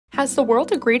Has the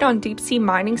world agreed on deep-sea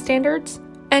mining standards?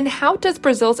 And how does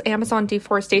Brazil's Amazon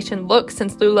deforestation look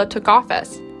since Lula took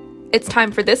office? It's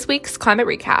time for this week's Climate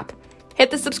Recap.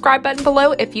 Hit the subscribe button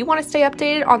below if you want to stay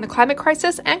updated on the climate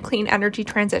crisis and clean energy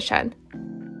transition.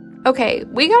 Okay,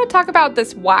 we gotta talk about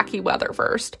this wacky weather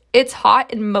first. It's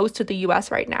hot in most of the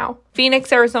US right now.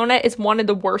 Phoenix, Arizona is one of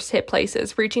the worst hit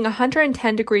places, reaching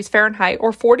 110 degrees Fahrenheit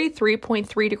or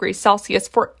 43.3 degrees Celsius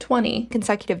for 20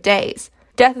 consecutive days.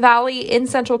 Death Valley in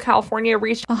Central California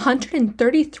reached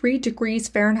 133 degrees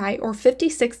Fahrenheit or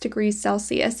 56 degrees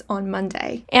Celsius on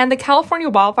Monday. And the California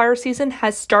wildfire season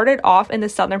has started off in the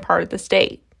southern part of the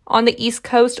state. On the East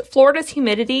Coast, Florida's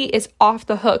humidity is off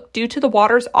the hook due to the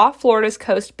waters off Florida's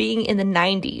coast being in the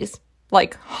 90s,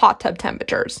 like hot tub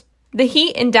temperatures. The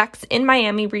heat index in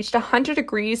Miami reached 100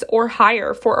 degrees or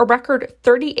higher for a record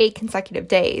 38 consecutive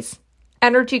days.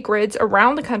 Energy grids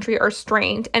around the country are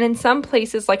strained, and in some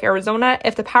places like Arizona,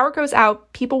 if the power goes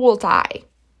out, people will die.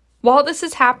 While this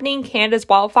is happening, Canada's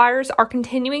wildfires are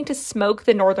continuing to smoke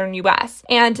the northern U.S.,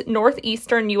 and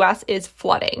northeastern U.S. is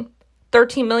flooding.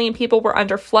 13 million people were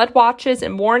under flood watches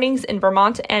and warnings in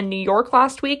Vermont and New York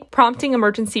last week, prompting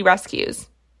emergency rescues.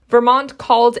 Vermont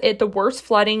called it the worst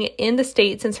flooding in the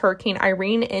state since Hurricane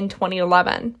Irene in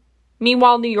 2011.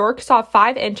 Meanwhile, New York saw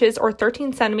 5 inches or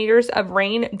 13 centimeters of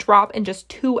rain drop in just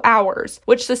 2 hours,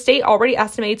 which the state already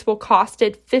estimates will cost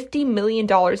it $50 million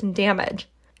in damage.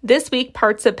 This week,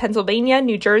 parts of Pennsylvania,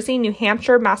 New Jersey, New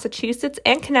Hampshire, Massachusetts,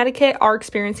 and Connecticut are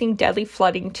experiencing deadly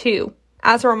flooding too.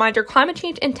 As a reminder, climate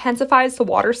change intensifies the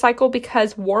water cycle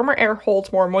because warmer air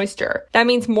holds more moisture. That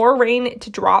means more rain to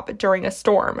drop during a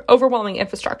storm, overwhelming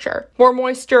infrastructure. More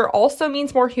moisture also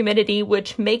means more humidity,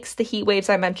 which makes the heat waves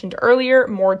I mentioned earlier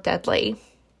more deadly.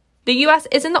 The U.S.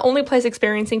 isn't the only place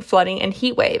experiencing flooding and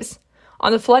heat waves.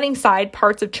 On the flooding side,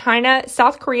 parts of China,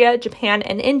 South Korea, Japan,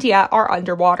 and India are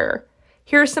underwater.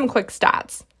 Here's some quick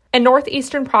stats. A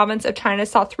northeastern province of China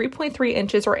saw 3.3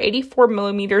 inches or 84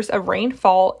 millimeters of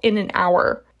rainfall in an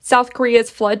hour. South Korea's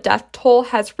flood death toll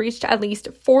has reached at least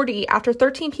 40 after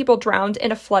 13 people drowned in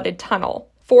a flooded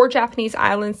tunnel. 4 Japanese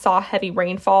islands saw heavy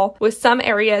rainfall, with some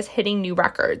areas hitting new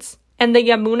records. And the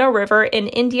Yamuna River in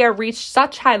India reached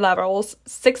such high levels,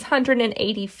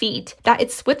 680 feet, that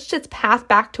it switched its path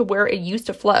back to where it used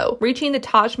to flow, reaching the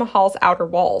Taj Mahal's outer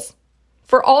walls.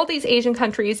 For all these Asian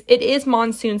countries, it is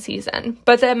monsoon season,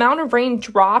 but the amount of rain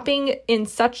dropping in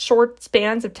such short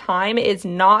spans of time is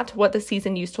not what the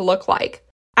season used to look like.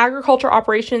 Agriculture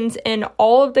operations in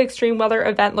all of the extreme weather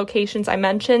event locations I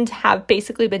mentioned have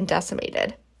basically been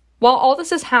decimated. While all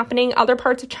this is happening, other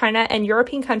parts of China and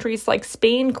European countries like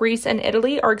Spain, Greece, and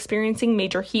Italy are experiencing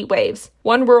major heat waves.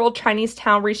 One rural Chinese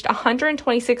town reached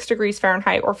 126 degrees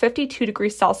Fahrenheit or 52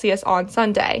 degrees Celsius on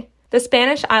Sunday. The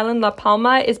Spanish island La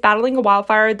Palma is battling a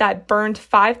wildfire that burned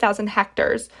 5,000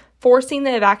 hectares, forcing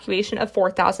the evacuation of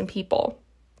 4,000 people.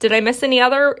 Did I miss any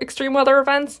other extreme weather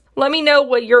events? Let me know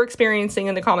what you're experiencing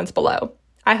in the comments below.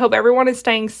 I hope everyone is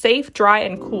staying safe, dry,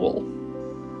 and cool.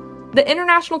 The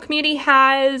international community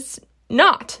has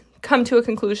not come to a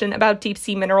conclusion about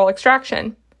deep-sea mineral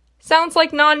extraction. Sounds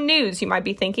like non-news, you might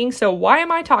be thinking, so why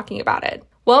am I talking about it?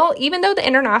 Well, even though the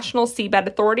International Seabed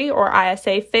Authority, or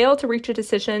ISA, failed to reach a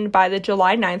decision by the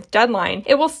July 9th deadline,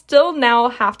 it will still now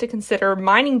have to consider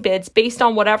mining bids based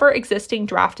on whatever existing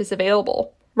draft is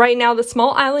available. Right now, the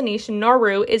small island nation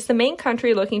Nauru is the main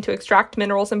country looking to extract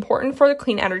minerals important for the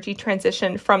clean energy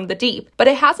transition from the deep, but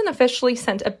it hasn't officially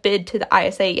sent a bid to the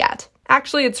ISA yet.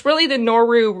 Actually, it's really the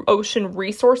Nauru Ocean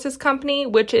Resources Company,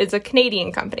 which is a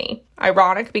Canadian company.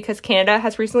 Ironic because Canada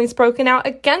has recently spoken out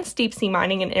against deep-sea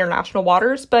mining in international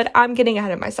waters, but I'm getting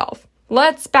ahead of myself.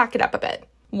 Let's back it up a bit.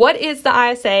 What is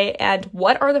the ISA and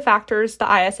what are the factors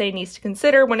the ISA needs to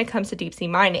consider when it comes to deep-sea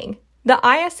mining? The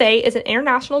ISA is an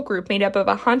international group made up of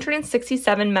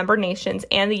 167 member nations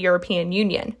and the European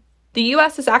Union. The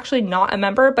U.S. is actually not a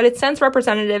member, but it sends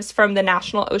representatives from the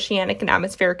National Oceanic and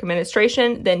Atmospheric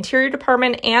Administration, the Interior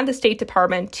Department, and the State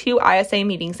Department to ISA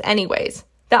meetings anyways.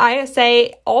 The ISA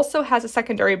also has a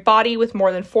secondary body with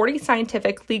more than 40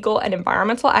 scientific, legal, and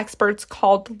environmental experts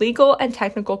called Legal and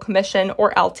Technical Commission,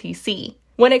 or LTC.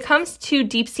 When it comes to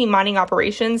deep-sea mining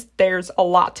operations, there's a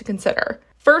lot to consider.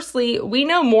 Firstly, we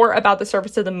know more about the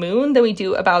surface of the moon than we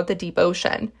do about the deep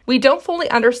ocean. We don't fully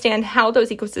understand how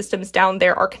those ecosystems down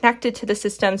there are connected to the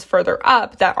systems further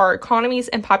up that our economies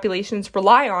and populations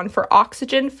rely on for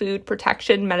oxygen, food,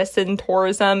 protection, medicine,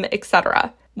 tourism,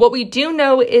 etc. What we do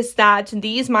know is that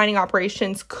these mining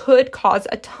operations could cause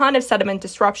a ton of sediment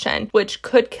disruption, which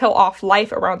could kill off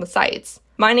life around the sites.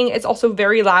 Mining is also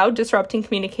very loud, disrupting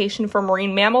communication for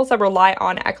marine mammals that rely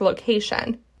on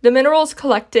echolocation. The minerals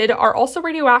collected are also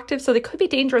radioactive, so they could be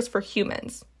dangerous for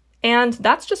humans. And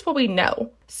that's just what we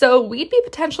know. So we'd be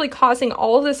potentially causing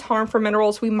all of this harm for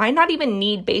minerals we might not even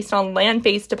need based on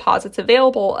land-based deposits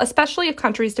available, especially if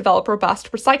countries develop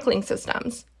robust recycling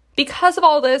systems. Because of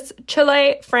all this,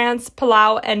 Chile, France,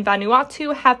 Palau, and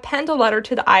Vanuatu have penned a letter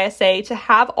to the ISA to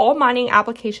have all mining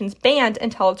applications banned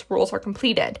until its rules are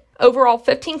completed. Overall,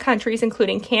 15 countries,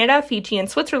 including Canada, Fiji, and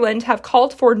Switzerland, have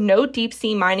called for no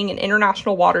deep-sea mining in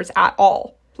international waters at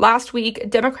all. Last week,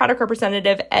 Democratic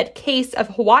Representative Ed Case of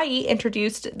Hawaii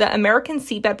introduced the American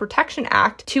Seabed Protection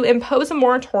Act to impose a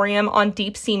moratorium on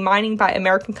deep-sea mining by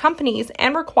American companies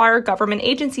and require government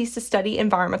agencies to study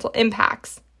environmental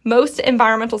impacts. Most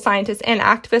environmental scientists and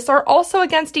activists are also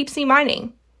against deep-sea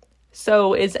mining.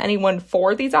 So is anyone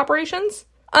for these operations?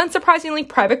 Unsurprisingly,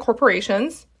 private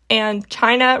corporations, and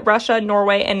China, Russia,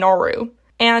 Norway, and Nauru.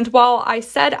 And while I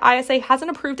said ISA hasn't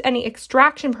approved any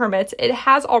extraction permits, it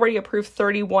has already approved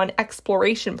 31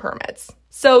 exploration permits.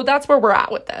 So that's where we're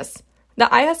at with this. The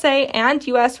ISA and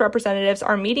U.S. representatives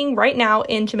are meeting right now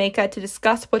in Jamaica to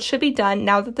discuss what should be done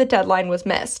now that the deadline was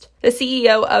missed. The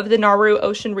CEO of the Nauru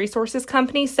Ocean Resources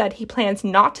Company said he plans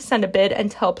not to send a bid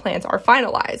until plans are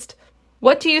finalized.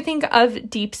 What do you think of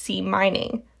deep-sea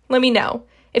mining? Let me know.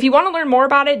 If you want to learn more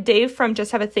about it, Dave from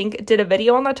Just Have a Think did a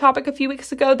video on that topic a few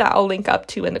weeks ago that I'll link up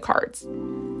to in the cards.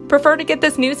 Prefer to get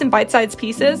this news in bite-sized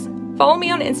pieces? Follow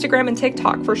me on Instagram and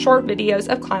TikTok for short videos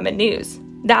of climate news.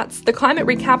 That's the Climate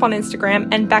Recap on Instagram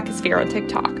and Beccasphere on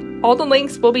TikTok. All the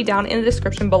links will be down in the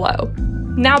description below.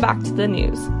 Now back to the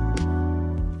news.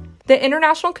 The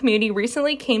international community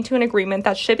recently came to an agreement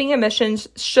that shipping emissions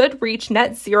should reach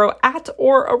net zero at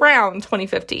or around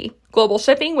 2050. Global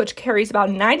shipping, which carries about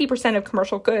 90% of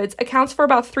commercial goods, accounts for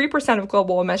about 3% of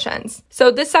global emissions. So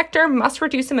this sector must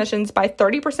reduce emissions by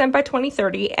 30% by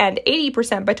 2030 and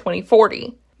 80% by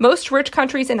 2040. Most rich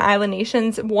countries and island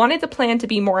nations wanted the plan to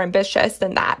be more ambitious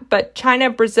than that, but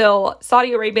China, Brazil,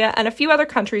 Saudi Arabia, and a few other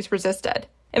countries resisted.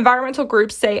 Environmental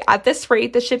groups say at this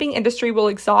rate, the shipping industry will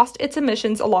exhaust its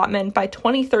emissions allotment by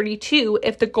 2032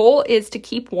 if the goal is to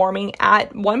keep warming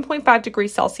at 1.5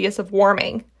 degrees Celsius of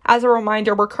warming. As a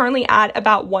reminder, we're currently at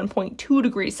about 1.2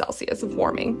 degrees Celsius of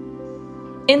warming.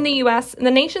 In the U.S., the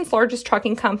nation's largest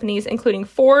trucking companies, including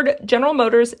Ford, General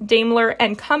Motors, Daimler,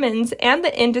 and Cummins, and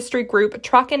the industry group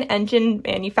Truck and Engine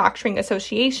Manufacturing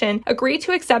Association, agreed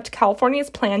to accept California's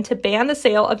plan to ban the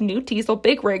sale of new diesel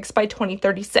big rigs by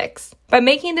 2036. By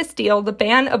making this deal, the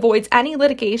ban avoids any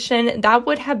litigation that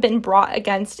would have been brought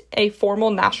against a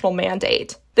formal national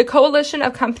mandate. The coalition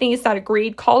of companies that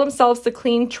agreed call themselves the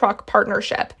Clean Truck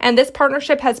Partnership, and this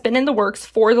partnership has been in the works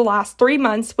for the last 3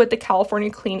 months with the California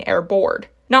Clean Air Board.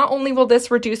 Not only will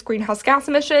this reduce greenhouse gas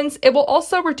emissions, it will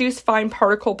also reduce fine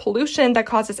particle pollution that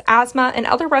causes asthma and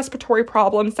other respiratory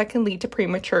problems that can lead to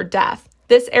premature death.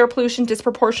 This air pollution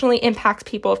disproportionately impacts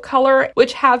people of color,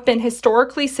 which have been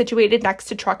historically situated next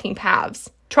to trucking paths.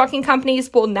 Trucking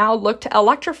companies will now look to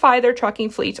electrify their trucking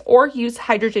fleet or use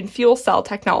hydrogen fuel cell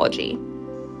technology.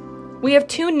 We have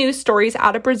 2 news stories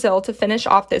out of Brazil to finish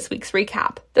off this week's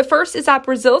recap. The first is that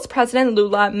Brazil's President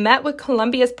Lula met with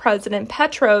Colombia's President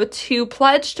Petro to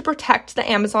pledge to protect the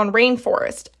Amazon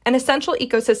rainforest, an essential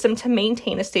ecosystem to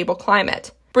maintain a stable climate.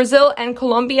 Brazil and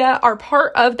Colombia are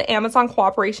part of the Amazon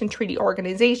Cooperation Treaty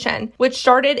Organization, which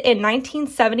started in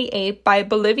 1978 by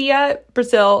Bolivia,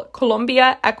 Brazil,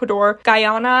 Colombia, Ecuador,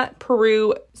 Guyana,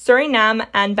 Peru, Suriname,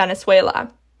 and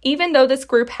Venezuela. Even though this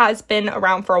group has been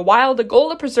around for a while, the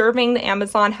goal of preserving the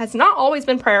Amazon has not always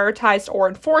been prioritized or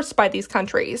enforced by these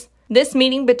countries. This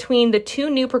meeting between the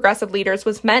 2 new progressive leaders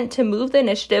was meant to move the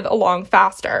initiative along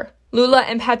faster. Lula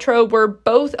and Petro were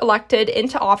both elected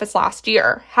into office last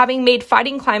year, having made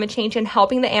fighting climate change and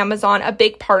helping the Amazon a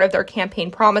big part of their campaign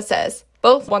promises.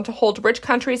 Both want to hold rich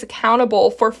countries accountable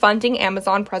for funding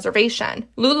Amazon preservation.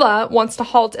 Lula wants to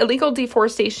halt illegal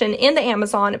deforestation in the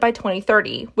Amazon by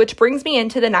 2030, which brings me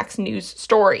into the next news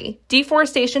story.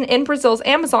 Deforestation in Brazil's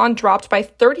Amazon dropped by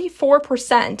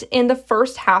 34% in the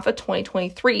first half of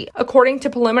 2023, according to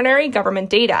preliminary government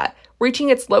data, reaching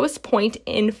its lowest point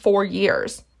in 4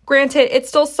 years. Granted, it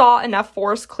still saw enough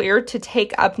forest cleared to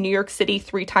take up New York City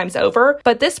 3 times over,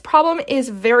 but this problem is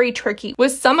very tricky,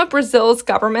 with some of Brazil's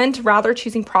government rather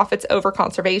choosing profits over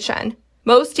conservation.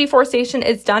 Most deforestation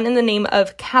is done in the name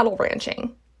of cattle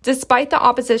ranching. Despite the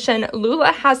opposition,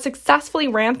 Lula has successfully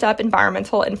ramped up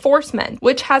environmental enforcement,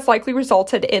 which has likely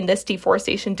resulted in this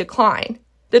deforestation decline.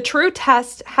 The true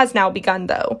test has now begun,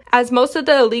 though, as most of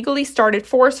the illegally started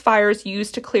forest fires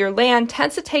used to clear land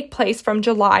tends to take place from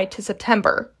July to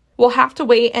September. We'll have to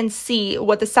wait and see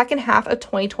what the second half of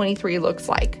 2023 looks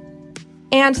like.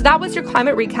 And that was your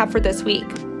climate recap for this week.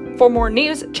 For more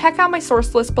news, check out my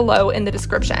source list below in the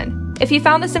description. If you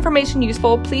found this information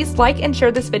useful, please like and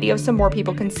share this video so more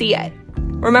people can see it.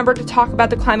 Remember to talk about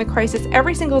the climate crisis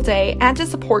every single day and to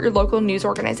support your local news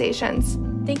organizations.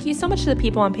 Thank you so much to the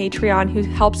people on Patreon who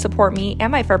help support me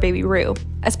and my fur baby Rue.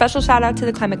 A special shout out to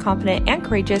the climate confident and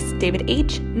courageous David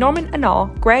H., Norman Anal,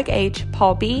 Greg H.,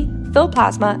 Paul B., Phil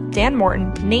Plasma, Dan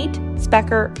Morton, Nate,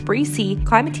 Specker, Bree C.,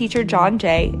 climate teacher John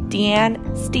J.,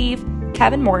 Deanne, Steve,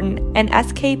 Kevin Morton, and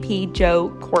SKP Joe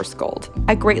Korsgold.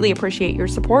 I greatly appreciate your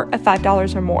support of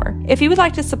 $5 or more. If you would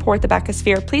like to support the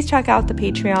Beccasphere, please check out the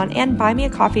Patreon and Buy Me a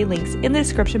Coffee links in the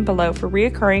description below for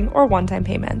reoccurring or one-time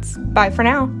payments. Bye for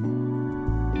now.